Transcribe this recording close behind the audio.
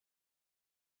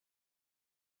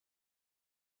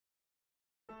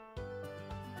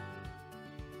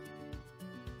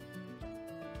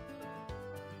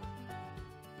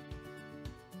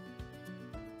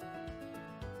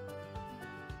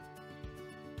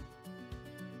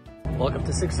Welcome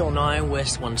to 609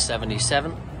 West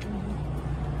 177.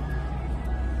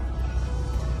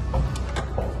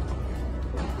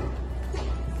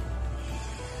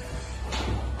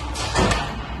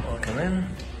 Welcome in.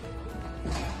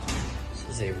 This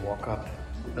is a walk-up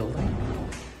building.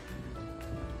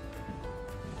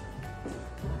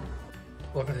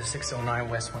 Welcome to 609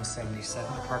 West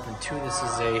 177, apartment 2. This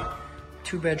is a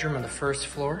 2-bedroom on the first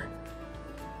floor.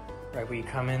 Right where you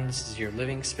come in, this is your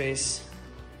living space.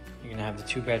 You're gonna have the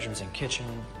 2 bedrooms and kitchen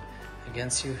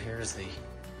against you. Here's the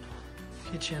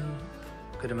kitchen.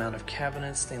 Good amount of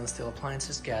cabinets, stainless steel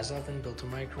appliances, gas oven, built-in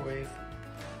microwave.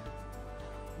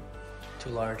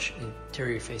 2 large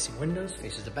interior facing windows,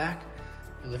 faces the back.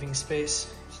 Your living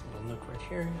space, there's a little nook right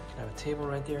here. You can have a table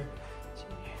right there.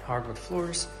 Hardwood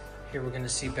floors. Here we're gonna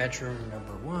see bedroom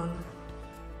number 1.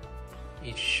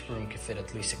 Each room can fit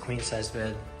at least a queen-size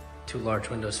bed. 2 large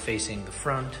windows facing the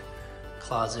front,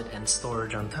 closet and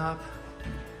storage on top.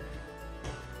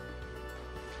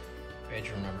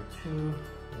 Bedroom number 2,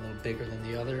 a little bigger than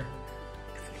the other.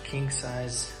 King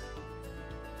size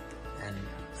and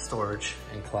storage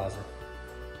and closet.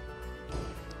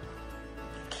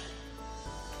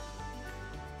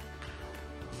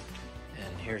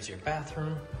 And here's your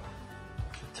bathroom,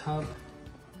 tub,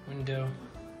 window.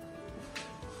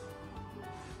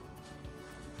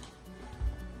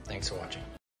 Thanks for watching.